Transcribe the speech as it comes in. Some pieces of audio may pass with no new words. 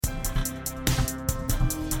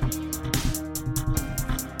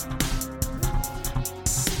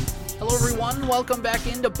Everyone, welcome back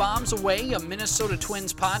into Bombs Away, a Minnesota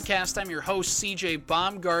Twins podcast. I'm your host, CJ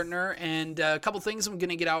Baumgartner, and a couple things I'm going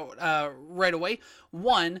to get out right away.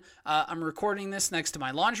 One, I'm recording this next to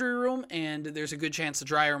my laundry room, and there's a good chance the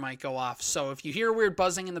dryer might go off. So if you hear weird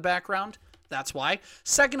buzzing in the background, that's why.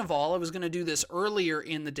 Second of all, I was going to do this earlier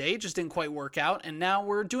in the day, just didn't quite work out, and now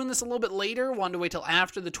we're doing this a little bit later. Wanted to wait till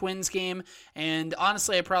after the Twins game, and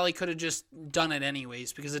honestly, I probably could have just done it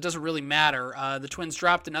anyways, because it doesn't really matter. The Twins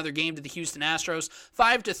dropped another game to the Houston Astros,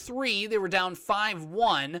 5-3. They were down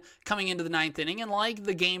 5-1 coming into the ninth inning, and like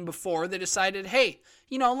the game before, they decided, hey,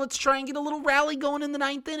 let's try and get a little rally going in the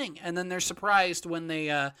ninth inning, and then they're surprised when they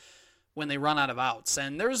run out of outs.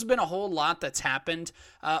 And there's been a whole lot that's happened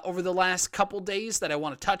over the last couple days that I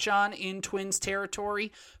want to touch on in Twins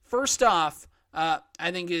territory. First off,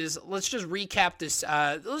 I think let's just recap this.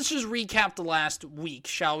 Let's just recap the last week,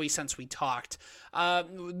 shall we, since we talked.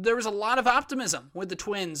 There was a lot of optimism with the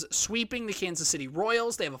Twins sweeping the Kansas City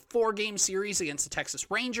Royals. They have a 4-game series against the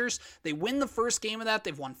Texas Rangers. They win the first game of that.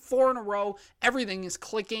 They've won 4 in a row. Everything is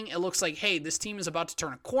clicking. It looks like, hey, this team is about to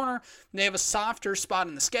turn a corner. They have a softer spot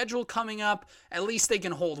in the schedule coming up. At least they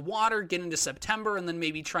can hold water, get into September, and then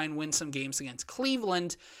maybe try and win some games against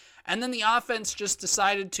Cleveland. And then the offense just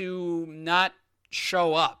decided to not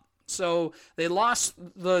show up. So they lost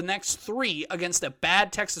the next 3 against a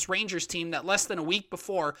bad Texas Rangers team that less than a week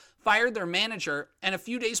before fired their manager, and a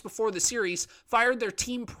few days before the series fired their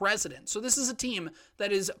team president. So this is a team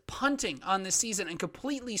that is punting on this season and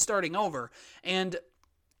completely starting over, and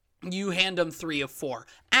you hand them 3 of 4.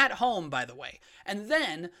 At home, by the way. And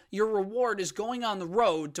then your reward is going on the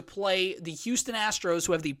road to play the Houston Astros,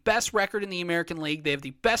 who have the best record in the American League. They have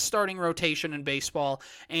the best starting rotation in baseball.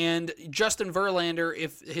 And Justin Verlander,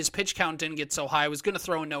 if his pitch count didn't get so high, was going to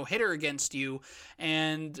throw a no-hitter against you.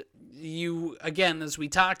 And you, again, as we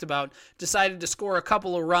talked about, decided to score a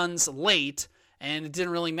couple of runs late. And it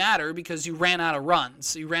didn't really matter because you ran out of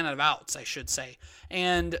runs. You ran out of outs, I should say.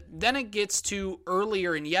 And then it gets to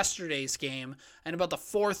earlier in yesterday's game, and about the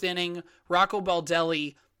 4th inning, Rocco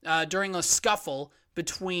Baldelli, during a scuffle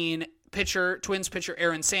between Twins pitcher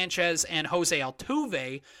Aaron Sanchez and Jose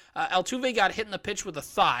Altuve. Altuve got hit in the pitch with a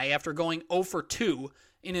thigh after going 0 for 2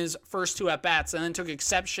 in his first 2 at-bats, and then took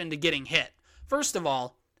exception to getting hit. First of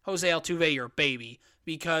all, Jose Altuve, you're a baby.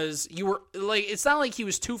 Because you were like, it's not like he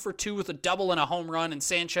was 2 for 2 with a double and a home run, and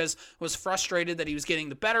Sanchez was frustrated that he was getting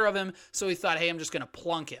the better of him, so he thought, hey, I'm just going to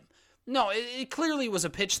plunk him. No, it clearly was a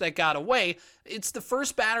pitch that got away. It's the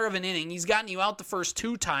first batter of an inning. He's gotten you out the first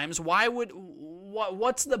 2 times.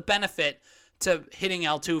 What's the benefit to hitting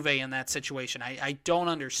Altuve in that situation? I don't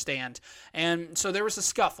understand. And so there was a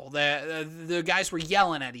scuffle. The guys were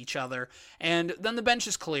yelling at each other, and then the bench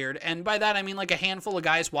is cleared. And by that, I mean like a handful of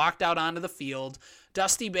guys walked out onto the field.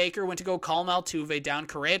 Dusty Baker went to go calm Altuve down.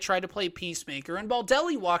 Correa tried to play peacemaker, and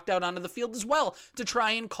Baldelli walked out onto the field as well to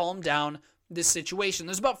try and calm down this situation.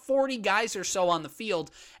 There's about 40 guys or so on the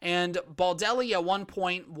field, and Baldelli at one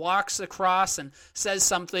point walks across and says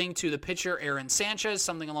something to the pitcher Aaron Sanchez,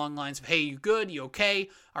 something along the lines of, hey, you good? You okay?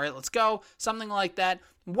 All right, let's go. Something like that.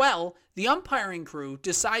 Well, the umpiring crew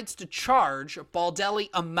decides to charge Baldelli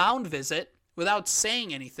a mound visit without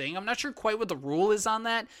saying anything. I'm not sure quite what the rule is on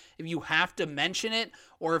that, if you have to mention it,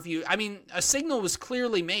 or if you, a signal was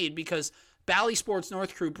clearly made because Bally Sports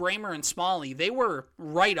North crew, Bramer and Smalley, they were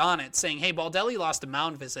right on it saying, hey, Baldelli lost a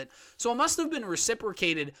mound visit. So it must have been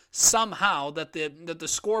reciprocated somehow that the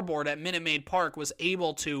scoreboard at Minute Maid Park was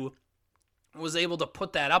able to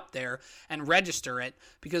put that up there and register it,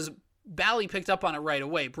 because Bally picked up on it right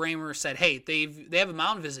away. Bramer said, hey, they have a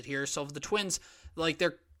mound visit here, so if the Twins,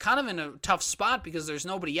 they're kind of in a tough spot because there's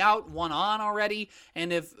nobody out, 1 on already,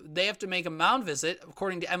 and if they have to make a mound visit,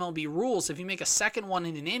 according to MLB rules, if you make a second one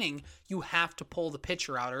in an inning, you have to pull the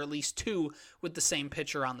pitcher out, or at least 2 with the same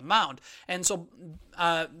pitcher on the mound. And so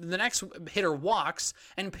the next hitter walks,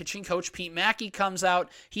 and pitching coach Pete Mackey comes out.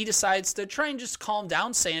 He decides to try and just calm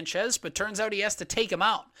down Sanchez, but turns out he has to take him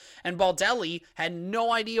out. And Baldelli had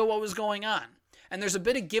no idea what was going on. And there's a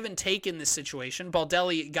bit of give and take in this situation.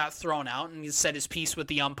 Baldelli got thrown out, and he said his piece with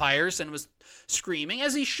the umpires and was screaming,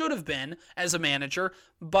 as he should have been as a manager.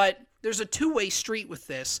 But there's a two-way street with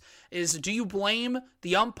this. Do you blame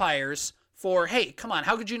the umpires for, hey, come on,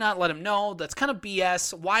 how could you not let him know? That's kind of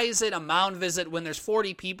BS. Why is it a mound visit when there's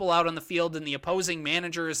 40 people out on the field and the opposing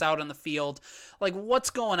manager is out on the field? Like, what's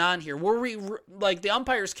going on here? The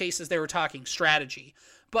umpires' cases, they were talking strategy.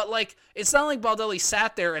 But, it's not like Baldelli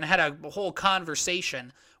sat there and had a whole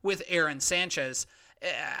conversation with Aaron Sanchez.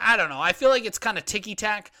 I don't know. I feel like it's kind of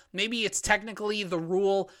ticky-tack. Maybe it's technically the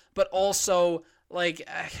rule, but also,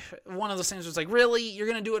 one of those things was really? You're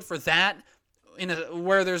going to do it for that?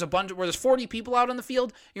 where there's 40 people out on the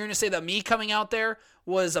field, you're going to say that me coming out there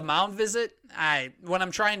was a mound visit? When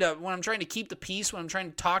I'm trying to keep the peace, when I'm trying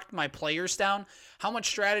to talk my players down, how much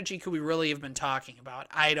strategy could we really have been talking about?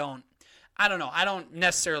 I don't know. I don't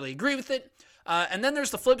necessarily agree with it. And then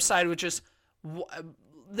there's the flip side, which is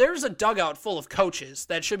there's a dugout full of coaches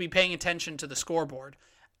that should be paying attention to the scoreboard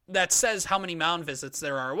that says how many mound visits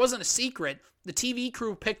there are. It wasn't a secret. The TV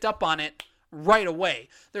crew picked up on it right away.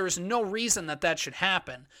 There was no reason that should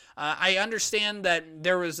happen. I understand that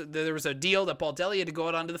there was a deal that Baldelli had to go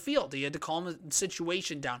out onto the field. He had to calm the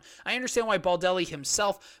situation down. I understand why Baldelli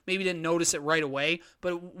himself maybe didn't notice it right away,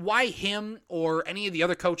 but why him or any of the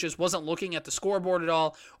other coaches wasn't looking at the scoreboard at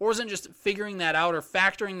all, or wasn't just figuring that out or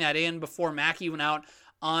factoring that in before Mackey went out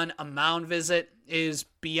on a mound visit is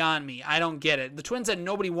beyond me. I don't get it. The Twins had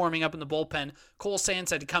nobody warming up in the bullpen. Cole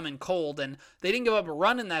Sands had to come in cold, and they didn't give up a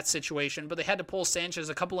run in that situation, but they had to pull Sanchez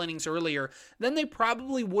a couple innings earlier than they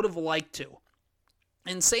probably would have liked to.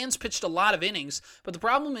 And Sands pitched a lot of innings, but the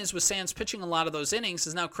problem is with Sands pitching a lot of those innings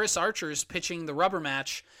is now Chris Archer's pitching the rubber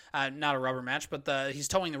match. Not a rubber match, but he's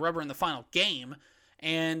towing the rubber in the final game.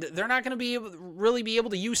 And they're not going to really be able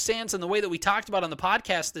to use Sands in the way that we talked about on the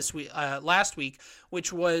podcast last week,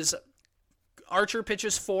 which was Archer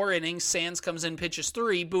pitches 4 innings, Sands comes in, pitches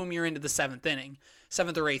 3, boom, you're into the 7th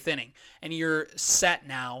or 8th inning, and you're set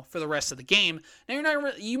now for the rest of the game.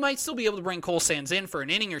 Now you might still be able to bring Cole Sands in for an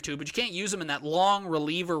inning or two, but you can't use him in that long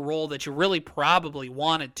reliever role that you really probably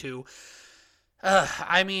wanted to.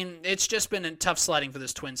 It's just been tough sledding for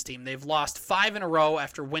this Twins team. They've lost 5 in a row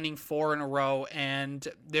after winning 4 in a row, and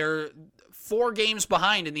they're 4 games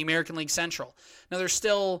behind in the American League Central. Now, there's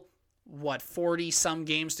still, 40-some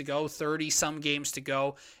games to go, 30-some games to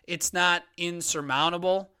go. It's not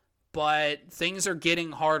insurmountable, but things are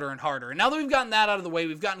getting harder and harder. And now that we've gotten that out of the way,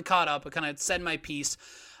 we've gotten caught up, I kind of said my piece.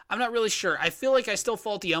 I'm not really sure. I feel like I still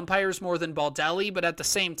fault the umpires more than Baldelli, but at the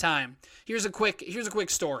same time, here's a quick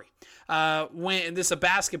story. This is a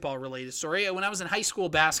basketball-related story. When I was in high school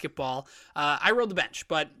basketball, I rode the bench,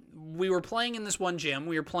 but we were playing in this one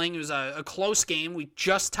gym. It was a close game. We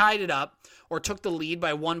just tied it up or took the lead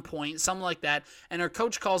by 1 point, something like that, and our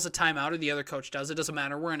coach calls a timeout, or the other coach does. It doesn't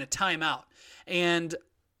matter. We're in a timeout, and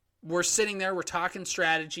we're sitting there. We're talking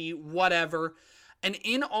strategy, whatever. And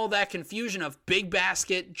in all that confusion of big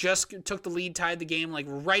basket, just took the lead, tied the game, like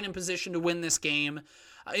we're right in position to win this game.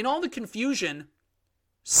 In all the confusion,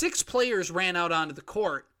 6 players ran out onto the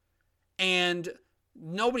court, and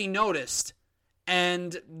nobody noticed.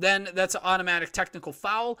 And then that's an automatic technical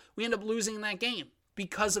foul. We end up losing that game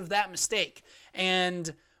because of that mistake.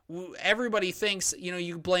 And everybody thinks,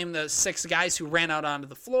 you blame the 6 guys who ran out onto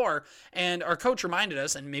the floor, and our coach reminded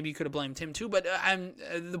us, and maybe you could have blamed him too, but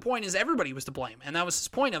the point is everybody was to blame, and that was his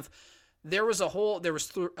point of there was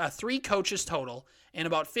 3 coaches total and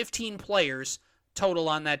about 15 players total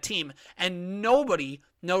on that team, and nobody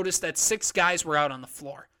noticed that 6 guys were out on the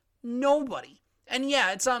floor. Nobody. And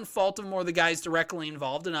yeah, it's on fault of more of the guys directly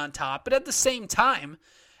involved and on top, but at the same time,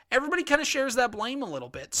 everybody kind of shares that blame a little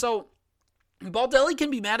bit. So Baldelli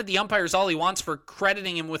can be mad at the umpires all he wants for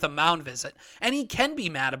crediting him with a mound visit, and he can be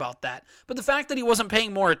mad about that. But the fact that he wasn't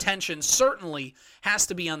paying more attention certainly has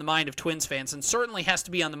to be on the mind of Twins fans, and certainly has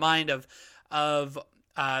to be on the mind of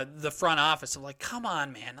the front office. Of like, come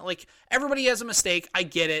on, man. Like, everybody has a mistake. I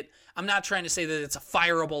get it. I'm not trying to say that it's a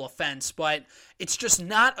fireable offense, but it's just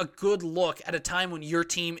not a good look at a time when your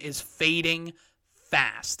team is fading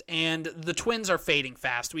fast, and the Twins are fading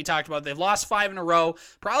fast. We talked about they've lost 5 in a row,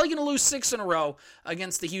 probably going to lose 6 in a row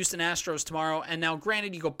against the Houston Astros tomorrow. And now,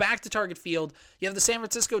 granted, you go back to Target Field, you have the San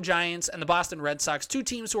Francisco Giants and the Boston Red Sox, 2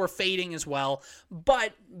 teams who are fading as well,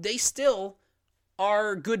 but they still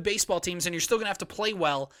are good baseball teams, and you're still going to have to play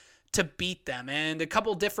well to beat them. And a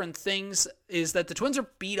couple different things is that the Twins are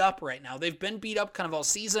beat up right now. They've been beat up kind of all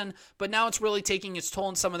season, but now it's really taking its toll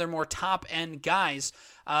on some of their more top-end guys.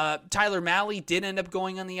 Tyler Mahle did end up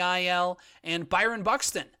going on the IL, and Byron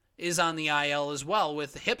Buxton is on the IL as well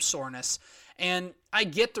with hip soreness. And I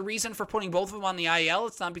get the reason for putting both of them on the IL.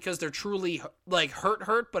 It's not because they're truly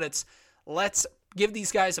hurt, but it's let's give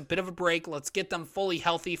these guys a bit of a break. Let's get them fully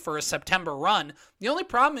healthy for a September run. The only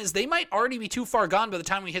problem is they might already be too far gone by the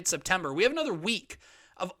time we hit September. We have another week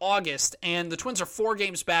of August, and the Twins are 4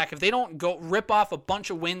 games back. If they don't go rip off a bunch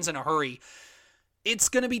of wins in a hurry, it's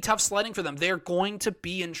going to be tough sledding for them. They're going to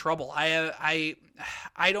be in trouble. I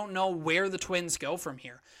don't know where the Twins go from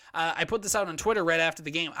here. I put this out on Twitter right after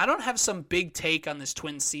the game. I don't have some big take on this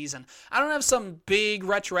Twins season. I don't have some big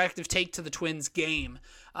retroactive take to the Twins game.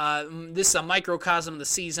 This is a microcosm of the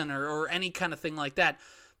season or any kind of thing like that.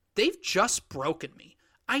 They've just broken me.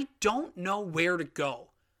 I don't know where to go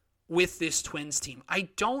with this Twins team.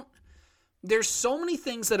 There's so many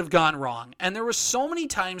things that have gone wrong, and there were so many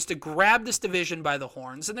times to grab this division by the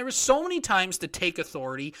horns, and there were so many times to take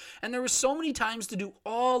authority, and there were so many times to do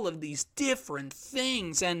all of these different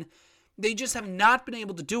things, and they just have not been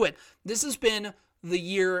able to do it. This has been the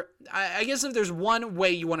year, I guess if there's one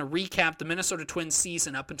way you want to recap the Minnesota Twins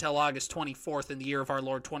season up until August 24th in the year of our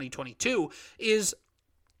Lord 2022, is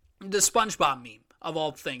the SpongeBob meme, of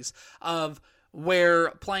all things, of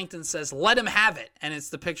where Plankton says, "Let him have it." And it's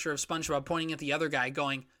the picture of SpongeBob pointing at the other guy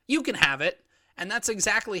going, "You can have it." And that's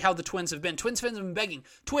exactly how the Twins have been. Twins fans have been begging,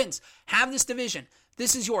 "Twins, have this division.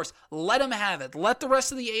 This is yours. Let them have it. Let the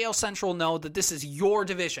rest of the AL Central know that this is your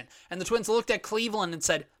division." And the Twins looked at Cleveland and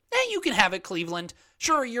said, "You can have it, Cleveland.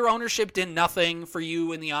 Sure, your ownership did nothing for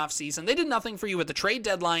you in the offseason. They did nothing for you at the trade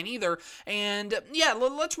deadline either. And yeah,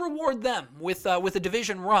 let's reward them with a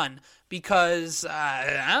division run because,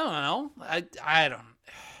 I don't know.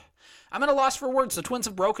 I'm at a loss for words. The Twins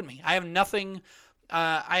have broken me. I have nothing.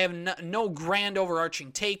 I have no grand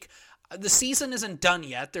overarching take. The season isn't done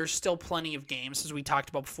yet. There's still plenty of games, as we talked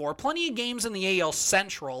about before. Plenty of games in the AL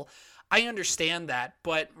Central. I understand that,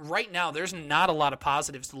 but right now there's not a lot of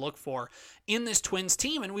positives to look for in this Twins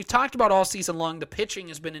team, and we've talked about all season long the pitching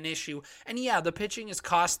has been an issue, and yeah, the pitching has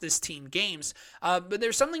cost this team games, but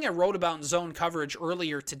there's something I wrote about in Zone Coverage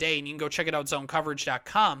earlier today, and you can go check it out,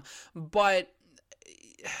 zonecoverage.com, but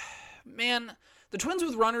man, the Twins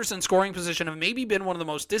with runners in scoring position have maybe been one of the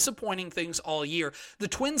most disappointing things all year. The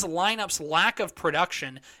Twins lineup's lack of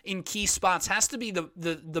production in key spots has to be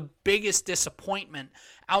the biggest disappointment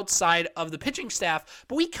outside of the pitching staff,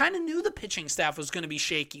 but we kind of knew the pitching staff was going to be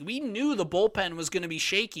shaky. We knew the bullpen was going to be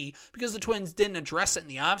shaky because the Twins didn't address it in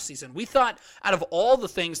the offseason. We thought out of all the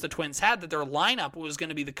things the Twins had that their lineup was going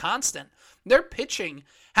to be the constant. Their pitching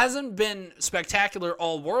hasn't been spectacular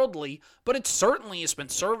all worldly, but it certainly has been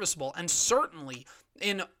serviceable, and certainly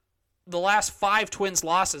in the last 5 Twins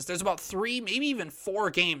losses, there's about 3, maybe even 4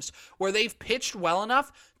 games where they've pitched well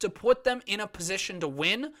enough to put them in a position to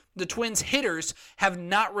win. The Twins hitters have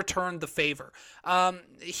not returned the favor.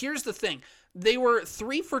 Here's the thing. They were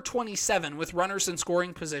 3 for 27 with runners in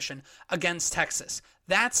scoring position against Texas.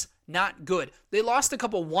 That's not good. They lost a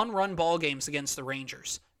couple one-run ball games against the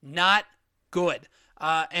Rangers. Not good.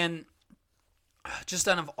 And just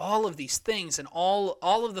out of all of these things and all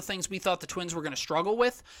of the things we thought the Twins were going to struggle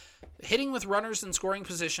with, hitting with runners in scoring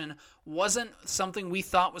position wasn't something we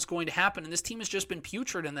thought was going to happen, and this team has just been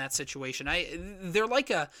putrid in that situation. They're like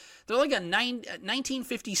a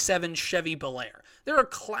 1957 Chevy Bel Air. They're a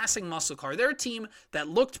classic muscle car. They're a team that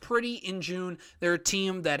looked pretty in June. They're a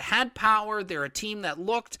team that had power. They're a team that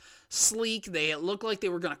looked sleek. They looked like they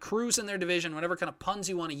were going to cruise in their division, whatever kind of puns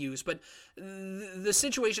you want to use. But the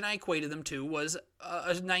situation I equated them to was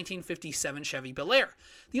a 1957 Chevy Bel Air.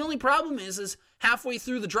 The only problem is halfway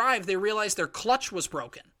through the drive, they realized their clutch was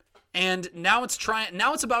broken. And now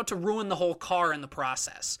it's about to ruin the whole car in the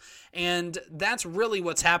process. And that's really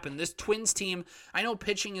what's happened. This Twins team, I know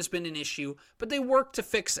pitching has been an issue, but they worked to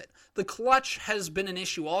fix it. The clutch has been an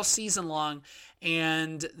issue all season long,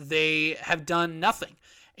 and they have done nothing.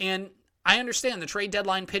 And I understand the trade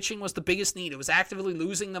deadline pitching was the biggest need. It was actively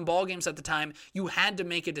losing them ball games at the time. You had to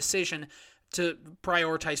make a decision to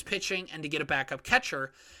prioritize pitching and to get a backup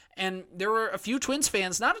catcher. And there were a few Twins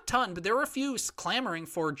fans, not a ton, but there were a few clamoring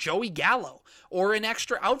for Joey Gallo or an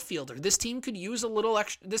extra outfielder. This team could use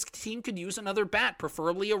This team could use another bat,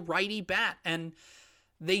 preferably a righty bat, and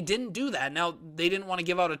they didn't do that. Now, they didn't want to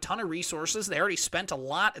give out a ton of resources. They already spent a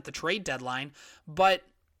lot at the trade deadline, but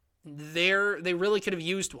they really could have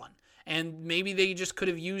used one. And maybe they just could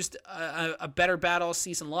have used a better bat all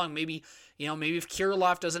season long. Maybe if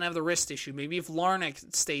Kirilloff doesn't have the wrist issue, maybe if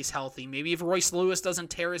Larnach stays healthy, maybe if Royce Lewis doesn't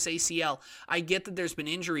tear his ACL. I get that there's been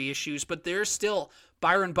injury issues, but there's still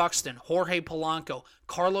Byron Buxton, Jorge Polanco,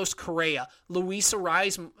 Carlos Correa, Luis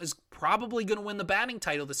Arraez is probably going to win the batting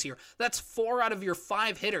title this year. That's 4 out of your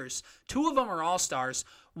 5 hitters. 2 of them are all-stars.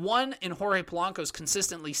 One in Jorge Polanco is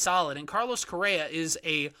consistently solid, and Carlos Correa is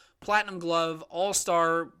a Platinum Glove,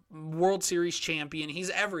 All-Star, World Series champion. He's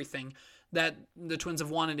everything that the Twins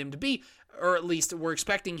have wanted him to be, or at least we're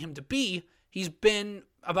expecting him to be. He's been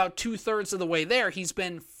about 2/3 of the way there. He's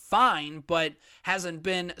been fine, but hasn't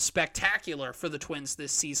been spectacular for the Twins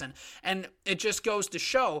this season. And it just goes to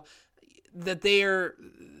show that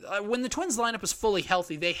when the Twins lineup is fully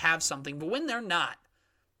healthy, they have something, but when they're not,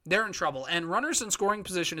 they're in trouble. And runners in scoring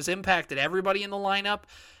position has impacted everybody in the lineup.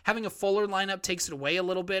 Having a fuller lineup takes it away a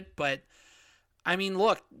little bit, but I mean,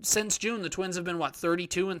 look, since June, the Twins have been,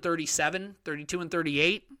 32 and 37, 32 and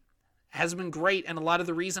 38. Has been great, and a lot of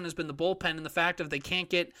the reason has been the bullpen and the fact that they can't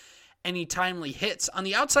get any timely hits. On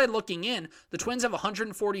the outside looking in, the Twins have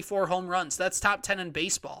 144 home runs. That's top 10 in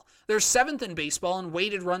baseball. They're 7th in baseball in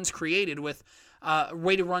weighted runs created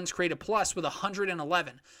plus with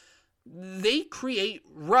 111. They create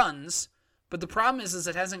runs, but the problem is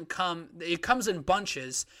it hasn't come. It comes in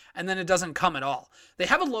bunches, and then it doesn't come at all. They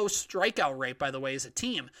have a low strikeout rate, by the way, as a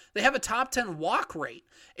team. They have a top 10 walk rate.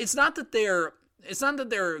 It's not that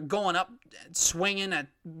they're going up swinging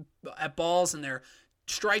at balls and they're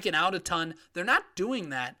striking out a ton. They're not doing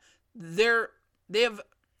that. They have,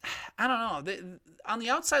 I don't know. On the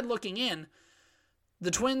outside looking in,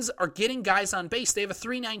 the Twins are getting guys on base. They have a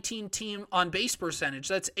 .319 team on base percentage.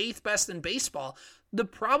 That's 8th best in baseball. The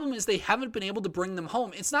problem is they haven't been able to bring them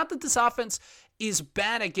home. It's not that this offense is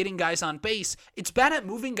bad at getting guys on base. It's bad at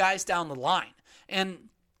moving guys down the line. And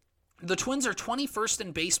the Twins are 21st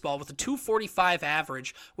in baseball with a .245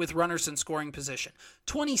 average with runners in scoring position.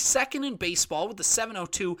 22nd in baseball with a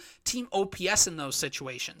 .702 team OPS in those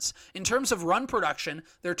situations. In terms of run production,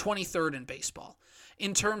 they're 23rd in baseball.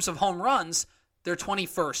 In terms of home runs, they're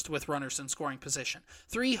 21st with runners in scoring position.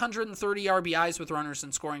 330 RBIs with runners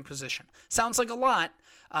in scoring position. Sounds like a lot.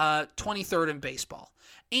 23rd in baseball.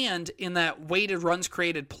 And in that weighted runs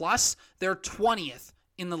created plus, they're 20th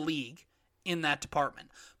in the league in that department.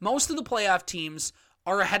 Most of the playoff teams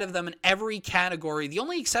are ahead of them in every category. The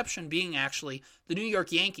only exception being actually the New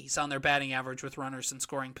York Yankees on their batting average with runners in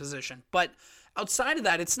scoring position. But outside of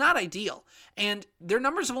that, it's not ideal. And their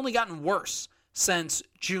numbers have only gotten worse since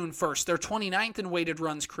June 1st. They're 29th in weighted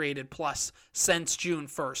runs created plus since June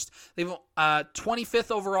 1st. They've 25th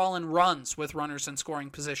overall in runs with runners in scoring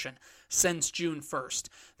position since June 1st.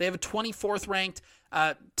 They have a 24th ranked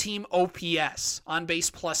team OPS, on base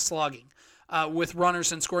plus slugging, with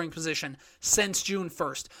runners in scoring position since June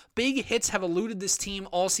 1st. Big hits have eluded this team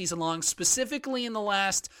all season long, specifically in the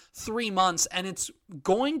last 3 months, and it's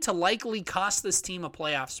going to likely cost this team a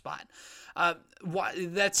playoff spot.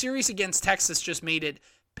 That series against Texas just made it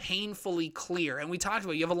painfully clear. And we talked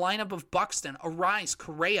about, you have a lineup of Buxton, Arise,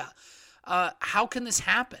 Correa. How can this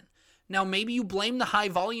happen? Now, maybe you blame the high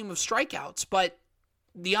volume of strikeouts, but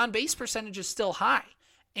the on-base percentage is still high.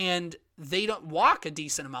 And they don't walk a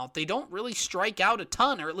decent amount. They don't really strike out a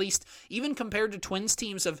ton, or at least even compared to Twins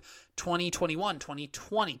teams of 2021,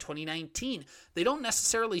 2020, 2019. They don't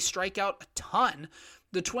necessarily strike out a ton.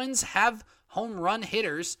 The Twins have home run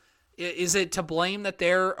hitters. Is it to blame that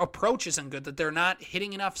their approach isn't good, that they're not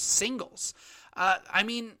hitting enough singles? I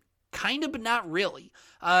mean, kind of, but not really.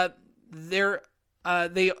 They have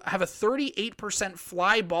a 38%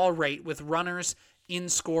 fly ball rate with runners in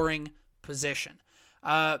scoring position.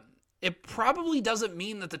 It probably doesn't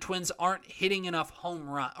mean that the Twins aren't hitting enough home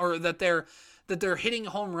run, or that they're hitting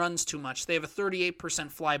home runs too much. They have a 38%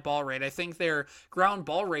 fly ball rate. I think their ground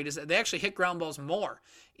ball rate is, they actually hit ground balls more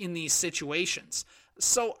in these situations.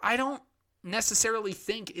 So I don't necessarily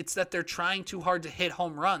think it's that they're trying too hard to hit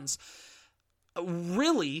home runs.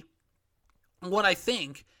 Really, what I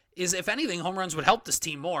think is, if anything, home runs would help this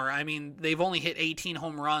team more. I mean, they've only hit 18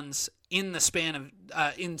 home runs in the span of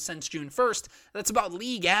since June 1st. That's about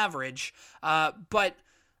league average. But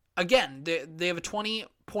again, they have a 20.8%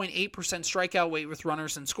 strikeout rate with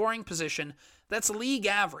runners in scoring position. That's league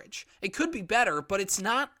average. It could be better, but it's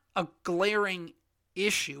not a glaring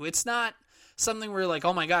issue. It's not something where you're like,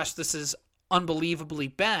 oh my gosh, this is unbelievably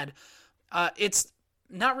bad. It's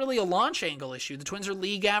not really a launch angle issue. The Twins are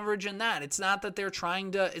league average in that. It's not that they're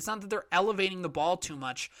elevating the ball too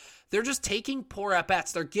much. They're just taking poor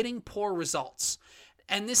at-bats. They're getting poor results.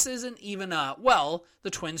 And this isn't even the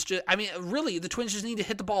Twins the Twins just need to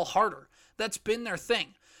hit the ball harder. That's been their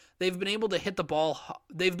thing. They've been able to hit the ball.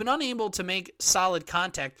 They've been unable to make solid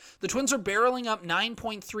contact. The Twins are barreling up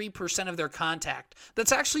 9.3% of their contact.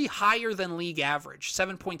 That's actually higher than league average,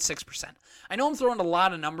 7.6%. I know I'm throwing a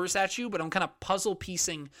lot of numbers at you, but I'm kind of puzzle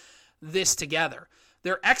piecing this together.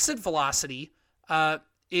 Their average exit velocity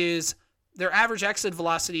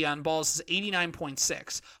on balls is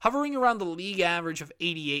 89.6, hovering around the league average of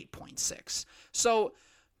 88.6. So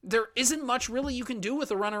there isn't much really you can do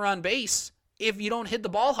with a runner on base if you don't hit the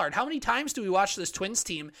ball hard. How many times do we watch this Twins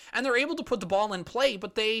team, and they're able to put the ball in play,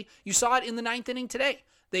 but you saw it in the 9th inning today.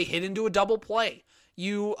 They hit into a double play.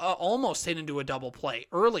 You almost hit into a double play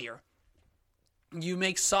earlier. You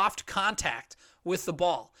make soft contact with the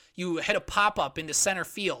ball. You hit a pop-up into center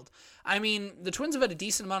field. I mean, the Twins have had a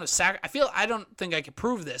decent amount of I don't think I could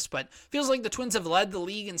prove this, but it feels like the Twins have led the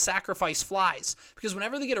league in sacrifice flies, because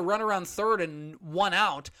whenever they get a runner on third and one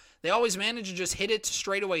out, they always manage to just hit it to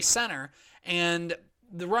straightaway center, and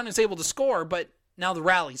the run is able to score, but now the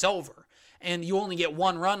rally's over. And you only get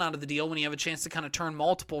one run out of the deal when you have a chance to kind of turn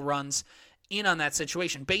multiple runs in on that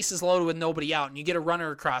situation. Bases loaded with nobody out, and you get a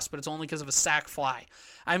runner across, but it's only because of a sac fly.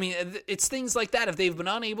 I mean, it's things like that. If they've been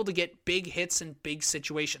unable to get big hits in big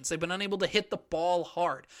situations, they've been unable to hit the ball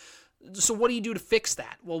hard. So what do you do to fix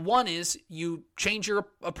that? Well, one is you change your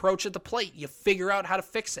approach at the plate. You figure out how to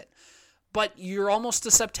fix it. But you're almost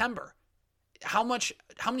to September. How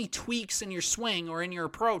many tweaks in your swing or in your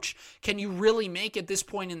approach can you really make at this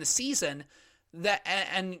point in the season that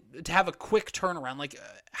and to have a quick turnaround? Like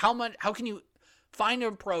how can you find an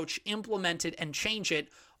approach, implement it, and change it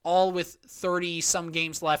all with 30 some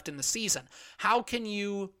games left in the season? How can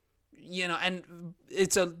you and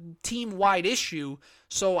it's a team-wide issue,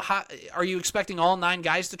 so how are you expecting all 9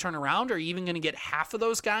 guys to turn around? Are you even going to get half of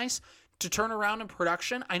those guys to turn around in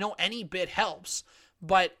production? I know any bit helps,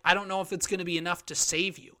 but I don't know if it's going to be enough to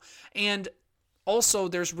save you. And also,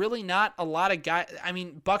 there's really not a lot of guys. I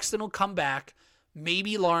mean, Buxton will come back.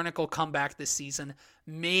 Maybe Larnach will come back this season.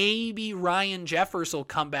 Maybe Ryan Jeffers will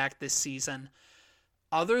come back this season.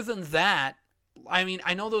 Other than that, I mean,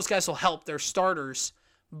 I know those guys will help. They're starters.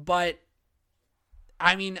 But,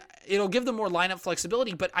 I mean, it'll give them more lineup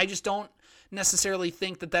flexibility, but I just don't necessarily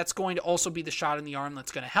think that that's going to also be the shot in the arm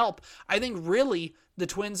that's going to help. I think really the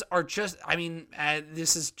Twins are just, I mean,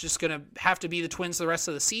 this is just going to have to be the Twins the rest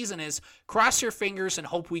of the season, is cross your fingers and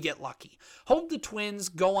hope we get lucky. Hope the Twins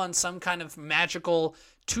go on some kind of magical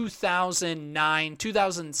 2009,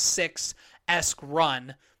 2006-esque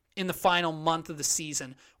run in the final month of the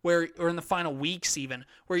season, or in the final weeks even,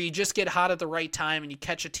 where you just get hot at the right time and you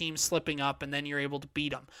catch a team slipping up and then you're able to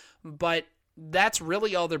beat them. But that's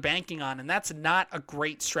really all they're banking on, and that's not a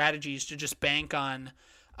great strategy, is to just bank on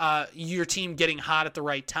your team getting hot at the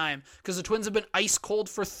right time, because the Twins have been ice cold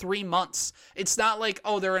for 3 months. It's not like,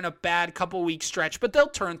 oh, they're in a bad couple week stretch, but they'll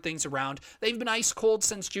turn things around. They've been ice cold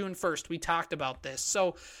since June 1st. We talked about this.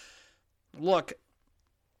 So, look,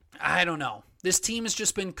 I don't know. This team has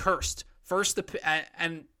just been cursed. First,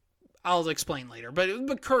 and I'll explain later,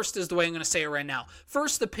 but cursed is the way I'm going to say it right now.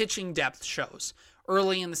 First, the pitching depth shows.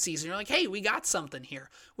 Early in the season, you're like, hey, we got something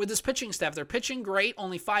here with this pitching staff. They're pitching great,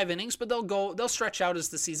 only 5 innings, but they'll stretch out as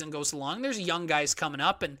the season goes along. There's young guys coming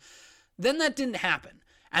up, and then that didn't happen.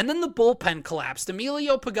 And then the bullpen collapsed.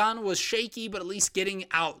 Emilio Pagan was shaky, but at least getting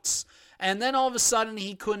outs. And then all of a sudden,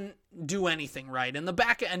 he couldn't do anything right. And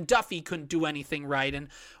and Duffy couldn't do anything right, and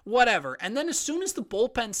whatever. And then as soon as the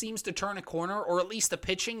bullpen seems to turn a corner, or at least the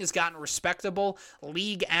pitching has gotten respectable,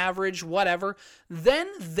 league average, whatever,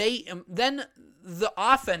 then the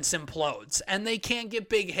offense implodes, and they can't get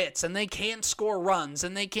big hits, and they can't score runs,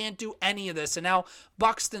 and they can't do any of this. And now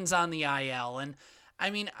Buxton's on the IL, and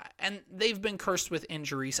I mean, and they've been cursed with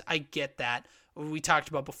injuries. I get that. We talked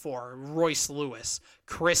about before, Royce Lewis,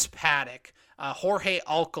 Chris Paddock, Jorge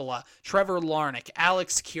Alcala, Trevor Larnach,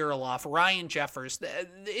 Alex Kirilloff, Ryan Jeffers.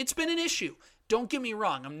 It's been an issue. Don't get me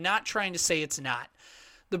wrong. I'm not trying to say it's not.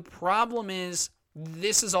 The problem is,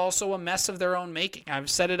 this is also a mess of their own making. I've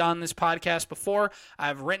said it on this podcast before.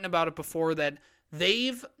 I've written about it before, that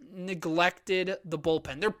they've neglected the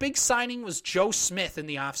bullpen. Their big signing was Joe Smith in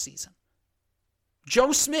the offseason.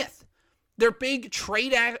 Joe Smith. Their big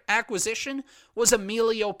trade acquisition was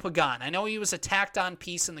Emilio Pagan. I know he was a tacked-on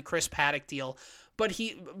piece in the Chris Paddock deal, but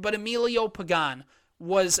Emilio Pagan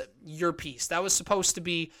was your piece. That was supposed to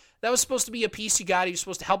be a piece you got. He was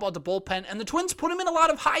supposed to help out the bullpen, and the Twins put him in a lot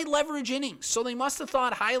of high-leverage innings, so they must have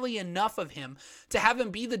thought highly enough of him to have him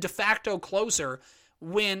be the de facto closer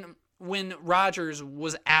when Rogers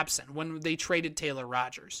was absent, when they traded Taylor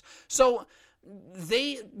Rogers. So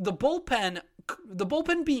the bullpen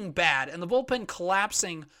being bad and the bullpen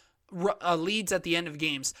collapsing leads at the end of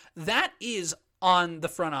games, that is on the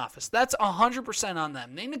front office. That's 100% on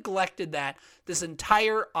them. They neglected that this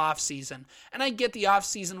entire offseason. And I get the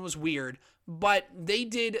offseason was weird, but they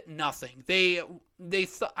did nothing.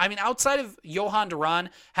 Outside of Johan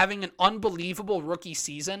Duran having an unbelievable rookie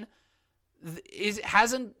season,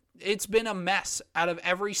 it's been a mess out of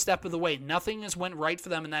every step of the way. Nothing has went right for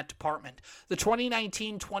them in that department. The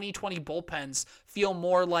 2019-2020 bullpens feel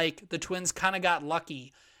more like the Twins kind of got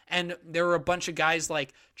lucky, and there were a bunch of guys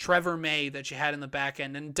like Trevor May that you had in the back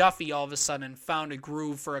end, and Duffy all of a sudden found a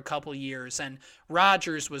groove for a couple years, and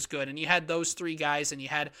Rogers was good, and you had those 3 guys, and you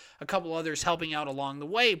had a couple others helping out along the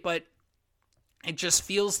way, but it just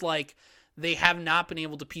feels like they have not been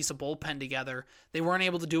able to piece a bullpen together. They weren't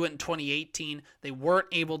able to do it in 2018. They weren't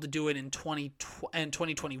able to do it in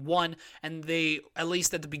 2021. And they, at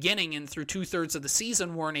least at the beginning and through 2/3 of the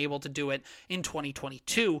season, weren't able to do it in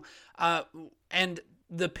 2022. And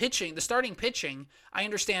the starting pitching, I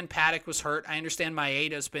understand Paddock was hurt. I understand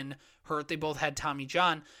Maeda's been hurt. They both had Tommy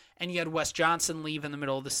John. And you had Wes Johnson leave in the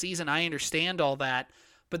middle of the season. I understand all that.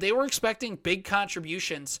 but they were expecting big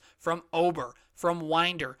contributions from Ober, from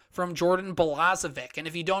Winder, from Jordan Balazovic. And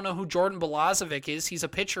if you don't know who Jordan Balazovic is, he's a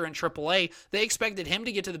pitcher in AAA. They expected him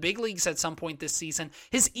to get to the big leagues at some point this season.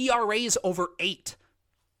 His ERA is over 8.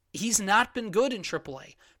 He's not been good in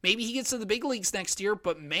AAA. Maybe he gets to the big leagues next year,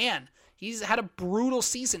 but man, he's had a brutal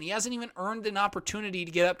season. He hasn't even earned an opportunity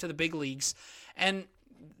to get up to the big leagues. And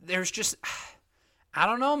there's just, I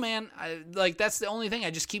don't know, man. That's the only thing I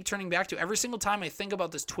just keep turning back to. Every single time I think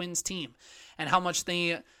about this Twins team and how much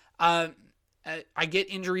they, I get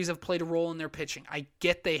injuries have played a role in their pitching. I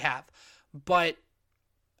get they have. But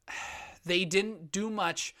they didn't do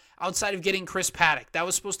much outside of getting Chris Paddock. That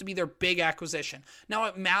was supposed to be their big acquisition. Now,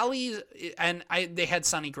 at Malley, they had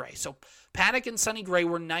Sonny Gray. So Paddock and Sonny Gray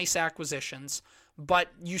were nice acquisitions, but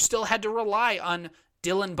you still had to rely on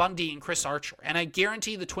Dylan Bundy and Chris Archer. And I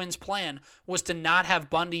guarantee the Twins' plan was to not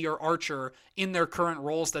have Bundy or Archer in their current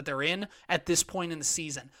roles that they're in at this point in the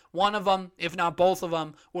season. One of them, if not both of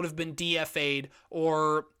them, would have been DFA'd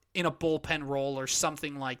or in a bullpen role or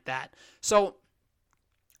something like that. So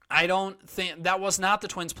I don't think that was not the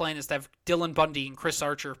Twins' plan, is to have Dylan Bundy and Chris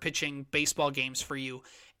Archer pitching baseball games for you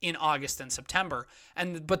in August and September.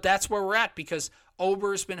 But that's where we're at, because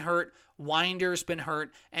Ober's been hurt, Winder's been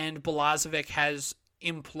hurt, and Balazovic has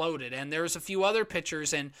imploded. And there's a few other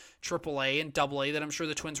pitchers in AAA and AA that I'm sure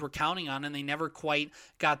the Twins were counting on, and they never quite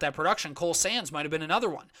got that production. Cole Sands might have been another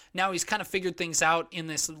one. Now he's kind of figured things out in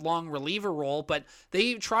this long reliever role, but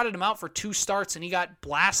they trotted him out for 2 starts, and he got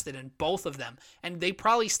blasted in both of them. And they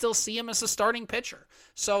probably still see him as a starting pitcher.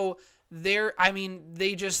 So their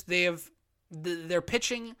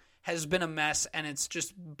pitching has been a mess, and it's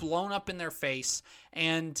just blown up in their face,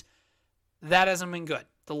 and that hasn't been good.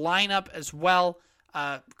 The lineup as well.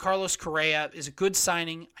 Carlos Correa is a good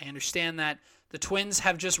signing. I understand that. The Twins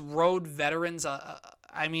have just rode veterans, a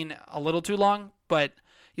little too long, but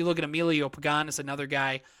you look at Emilio Pagan as another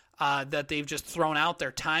guy that they've just thrown out there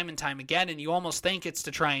time and time again, and you almost think it's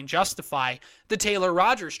to try and justify the Taylor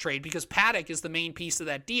Rogers trade, because Paddock is the main piece of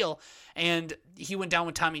that deal, and he went down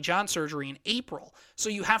with Tommy John surgery in April. So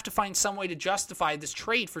you have to find some way to justify this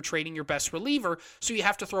trade for trading your best reliever, so you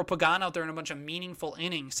have to throw Pagan out there in a bunch of meaningful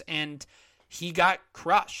innings, and he got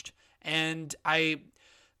crushed. And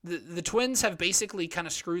the Twins have basically kind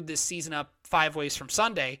of screwed this season up 5 ways from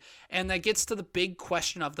Sunday, and that gets to the big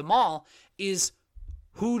question of them all, is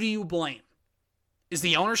who do you blame? Is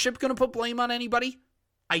the ownership going to put blame on anybody?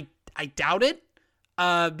 I doubt it,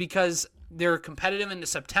 because they're competitive into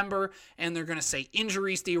September, and they're going to say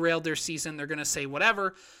injuries derailed their season. They're going to say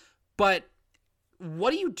whatever. But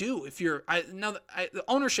what do you do if you're... the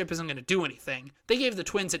ownership isn't going to do anything. They gave the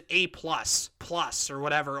Twins an A+, or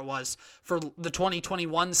whatever it was, for the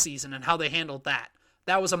 2021 season and how they handled that.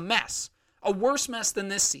 That was a mess. A worse mess than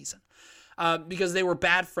this season, because they were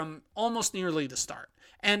bad from almost nearly the start.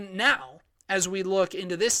 And now, as we look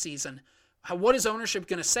into this season, what is ownership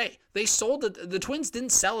going to say? They sold it. The Twins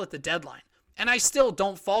didn't sell at the deadline. And I still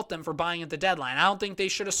don't fault them for buying at the deadline. I don't think they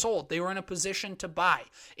should have sold. They were in a position to buy.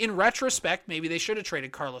 In retrospect, maybe they should have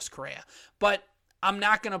traded Carlos Correa. But I'm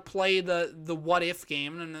not going to play the what-if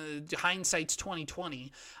game, and hindsight's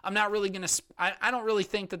 2020. I'm not really going to... I don't really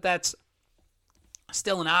think that that's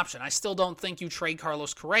still an option. I still don't think you trade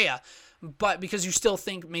Carlos Correa, but because you still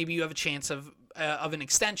think maybe you have a chance of an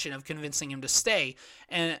extension, of convincing him to stay,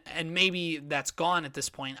 and maybe that's gone at this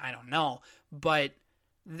point. I don't know, but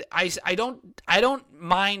I don't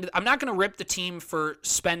mind. I'm not going to rip the team for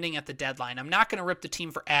spending at the deadline. I'm not going to rip the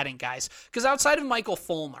team for adding guys, because outside of Michael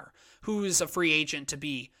Fulmer, who is a free agent to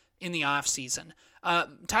be in the offseason,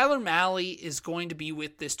 Tyler Mahle is going to be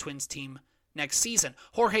with this Twins team next season.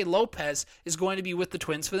 Jorge Lopez is going to be with the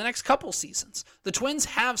Twins for the next couple seasons. The Twins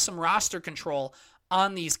have some roster control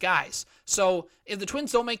on these guys. So if the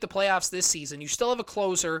Twins don't make the playoffs this season, you still have a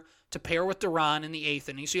closer to pair with Duran in the 8th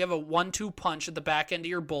inning. So you have a 1-2 punch at the back end of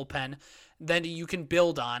your bullpen that you can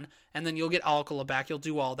build on, and then you'll get Alcala back. You'll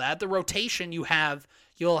do all that. The rotation you'll have,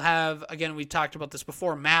 again, we talked about this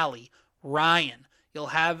before, Mahle, Ryan. You'll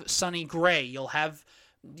have Sonny Gray. You'll have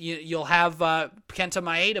Kenta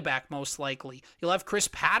Maeda back, most likely. You'll have Chris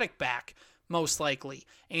Paddock back, most likely.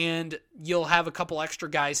 And you'll have a couple extra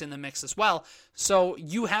guys in the mix as well. So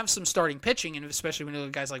you have some starting pitching, and especially when you look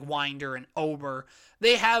at guys like Winder and Ober,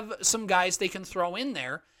 they have some guys they can throw in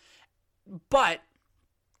there. But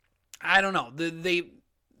I don't know.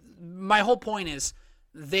 My whole point is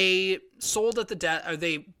they sold at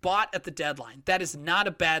they bought at the deadline. That is not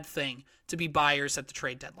a bad thing to be buyers at the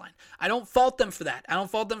trade deadline. I don't fault them for that. I don't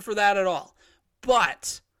fault them for that at all.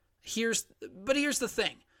 But here's the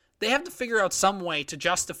thing. they have to figure out some way to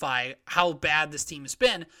justify how bad this team has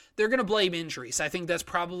been. They're going to blame injuries. I think that's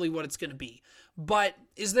probably what it's going to be. But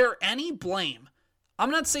is there any blame? I'm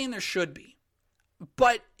not saying there should be,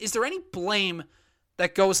 but is there any blame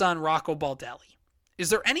that goes on Rocco Baldelli? Is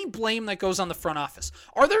there any blame that goes on the front office?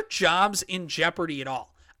 Are their jobs in jeopardy at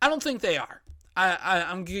all? I don't think they are.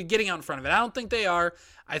 I'm getting out in front of it. I don't think they are.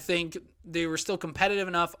 I think they were still competitive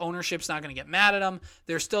enough. Ownership's not going to get mad at them.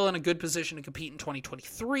 They're still in a good position to compete in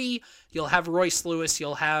 2023. You'll have Royce Lewis.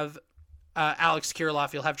 You'll have Alex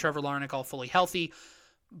Kirilloff. You'll have Trevor Larnach all fully healthy.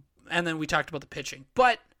 And then we talked about the pitching.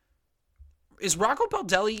 But is Rocco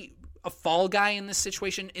Baldelli a fall guy in this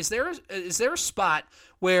situation? Is there a spot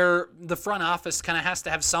where the front office kind of has to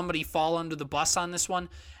have somebody fall under the bus on this one,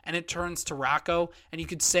 and it turns to Rocco, and you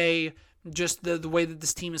could say just the way that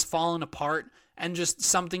this team has fallen apart, and just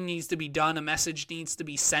something needs to be done, a message needs to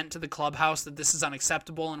be sent to the clubhouse that this is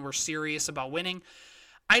unacceptable and we're serious about winning?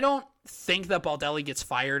 I don't think that Baldelli gets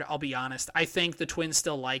fired, I'll be honest. I think the Twins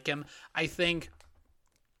still like him. I think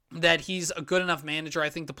that he's a good enough manager. I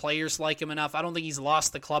think the players like him enough. I don't think he's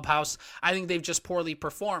lost the clubhouse. I think they've just poorly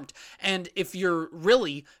performed. And if you're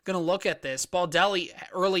really going to look at this, Baldelli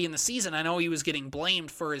early in the season, I know he was getting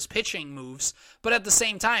blamed for his pitching moves, but at the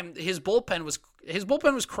same time, his bullpen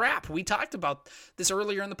was crap. We talked about this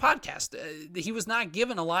earlier in the podcast. He was not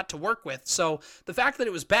given a lot to work with. So the fact that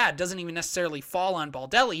it was bad doesn't even necessarily fall on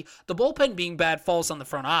Baldelli. The bullpen being bad falls on the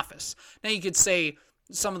front office. Now you could say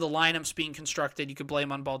some of the lineups being constructed, you could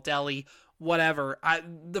blame on Baldelli, whatever.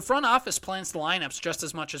 The front office plans the lineups just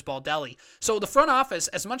as much as Baldelli. So the front office,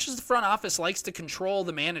 as much as the front office likes to control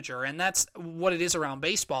the manager, and that's what it is around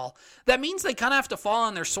baseball, that means they kind of have to fall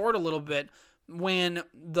on their sword a little bit when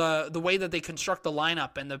the way that they construct the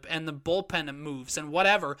lineup and the bullpen moves and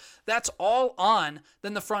whatever, that's all on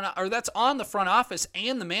then that's on the front office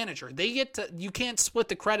and the manager. You can't split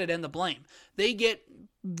the credit and the blame. They get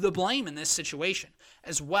the blame in this situation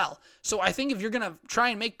as well. So I think if you're going to try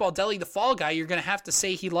and make Baldelli the fall guy, you're going to have to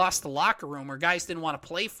say he lost the locker room or guys didn't want to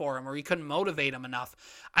play for him or he couldn't motivate him enough.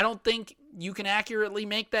 I don't think you can accurately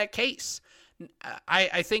make that case.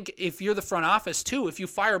 I think if you're the front office too, if you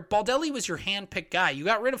fire Baldelli was your hand-picked guy. You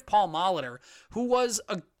got rid of Paul Molitor, who was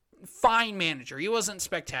a fine manager. He wasn't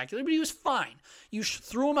spectacular, but he was fine. You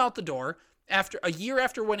threw him out the door after a year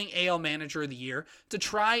after winning AL Manager of the Year to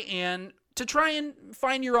try and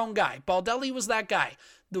find your own guy. Baldelli was that guy.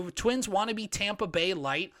 The Twins want to be Tampa Bay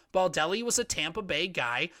light. Baldelli was a Tampa Bay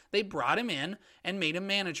guy. They brought him in and made him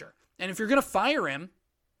manager. And if you're going to fire him,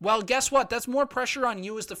 well, guess what? That's more pressure on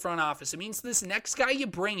you as the front office. It means this next guy you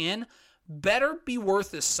bring in better be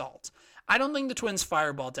worth his salt. I don't think the Twins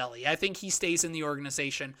fire Baldelli. I think he stays in the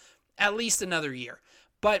organization at least another year.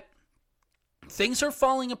 But things are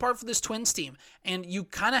falling apart for this Twins team. And you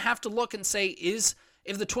kind of have to look and say,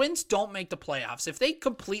 if the Twins don't make the playoffs, if they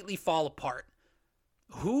completely fall apart,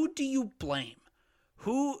 who do you blame?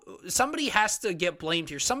 Somebody has to get blamed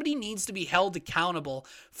here. Somebody needs to be held accountable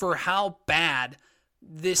for how bad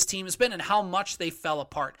this team has been and how much they fell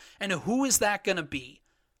apart. And who is that going to be?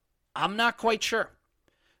 I'm not quite sure.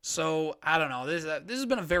 So, I don't know. This has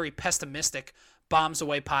been a very pessimistic Bombs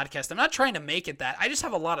Away podcast. I'm not trying to make it that. I just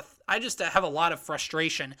have a lot of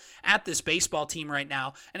frustration at this baseball team right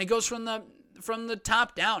now, and it goes from the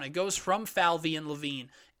top down. It goes from Falvey and Levine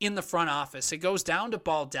in the front office. It goes down to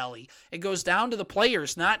Baldelli. It goes down to the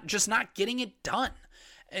players not getting it done.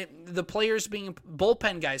 The players being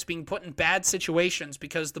bullpen guys being put in bad situations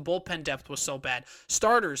because the bullpen depth was so bad.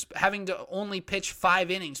 Starters having to only pitch 5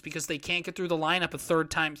 innings because they can't get through the lineup a third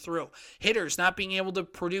time through. Hitters not being able to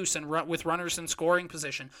produce and run with runners in scoring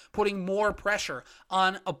position, putting more pressure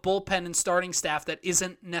on a bullpen and starting staff that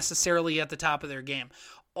isn't necessarily at the top of their game.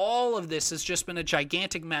 All of this has just been a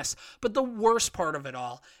gigantic mess, but the worst part of it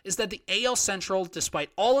all is that the AL Central, despite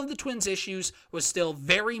all of the Twins' issues, was still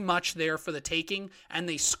very much there for the taking, and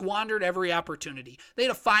they squandered every opportunity. They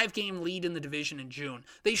had a 5-game lead in the division in June.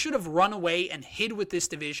 They should have run away and hid with this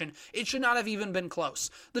division. It should not have even been close.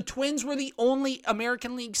 The Twins were the only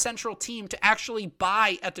American League Central team to actually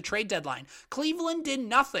buy at the trade deadline. Cleveland did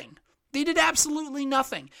nothing. They did absolutely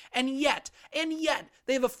nothing. And yet,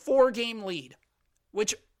 they have a 4-game lead,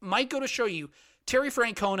 which might go to show you Terry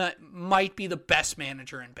Francona might be the best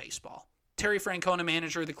manager in baseball. Terry Francona,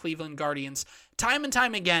 manager of the Cleveland Guardians. Time and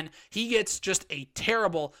time again, he gets just a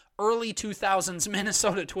terrible early 2000s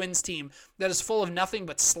Minnesota Twins team that is full of nothing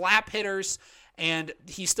but slap hitters, and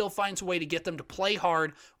he still finds a way to get them to play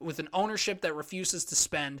hard with an ownership that refuses to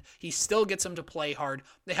spend. He still gets them to play hard.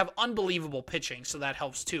 They have unbelievable pitching, so that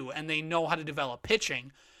helps too, and they know how to develop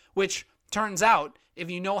pitching, which turns out, if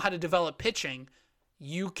you know how to develop pitching,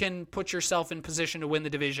 you can put yourself in position to win the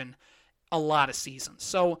division a lot of seasons.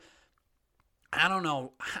 So, I don't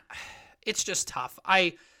know. It's just tough.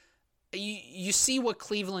 You see what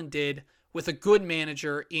Cleveland did with a good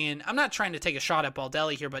manager in, I'm not trying to take a shot at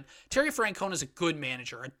Baldelli here, but Terry Francona is a good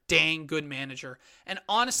manager, a dang good manager. And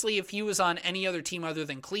honestly, if he was on any other team other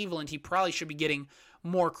than Cleveland, he probably should be getting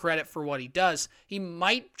more credit for what he does. He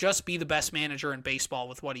might just be the best manager in baseball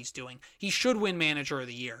with what he's doing. He should win Manager of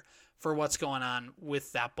the Year for what's going on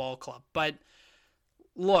with that ball club. But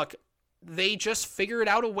look, they just figured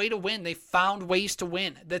out a way to win. They found ways to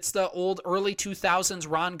win. That's the old early 2000s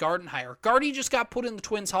Ron Gardenhire. Gardy just got put in the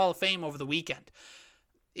Twins Hall of Fame over the weekend.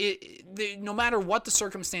 No matter what the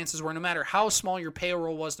circumstances were, no matter how small your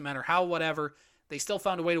payroll was, no matter how whatever, they still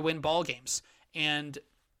found a way to win ball games. And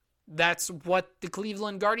that's what the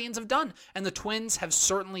Cleveland Guardians have done. And the Twins have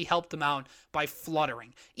certainly helped them out by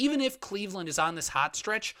fluttering. Even if Cleveland is on this hot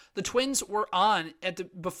stretch, the Twins were on,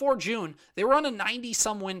 before June, they were on a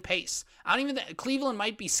 90-some win pace. Cleveland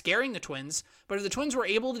might be scaring the Twins, but if the Twins were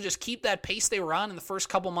able to just keep that pace they were on in the first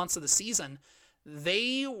couple months of the season,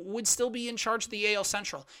 they would still be in charge of the AL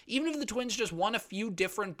Central. Even if the Twins just won a few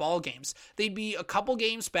different ball games, they'd be a couple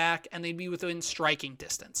games back and they'd be within striking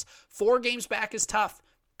distance. 4 games back is tough.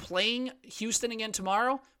 Playing Houston again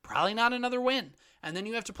tomorrow, probably not another win. And then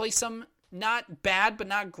you have to play some not bad but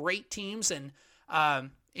not great teams in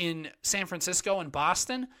San Francisco and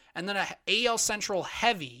Boston, and then a AL Central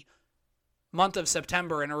heavy month of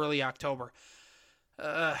September and early October.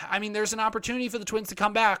 There's an opportunity for the Twins to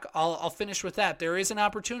come back. I'll finish with that. There is an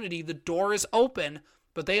opportunity. The door is open,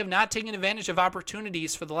 but they have not taken advantage of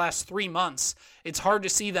opportunities for the last 3 months. It's hard to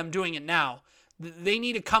see them doing it now. They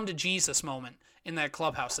need a come to Jesus moment in that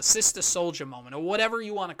clubhouse, a Sister Soldier moment, or whatever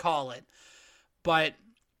you want to call it. But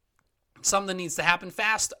something needs to happen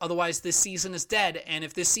fast, otherwise this season is dead. And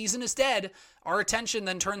if this season is dead, our attention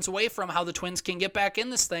then turns away from how the Twins can get back in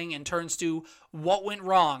this thing and turns to what went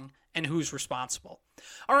wrong and who's responsible.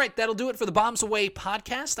 All right, that'll do it for the Bombs Away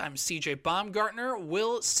podcast. I'm CJ Baumgartner.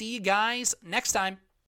 We'll see you guys next time.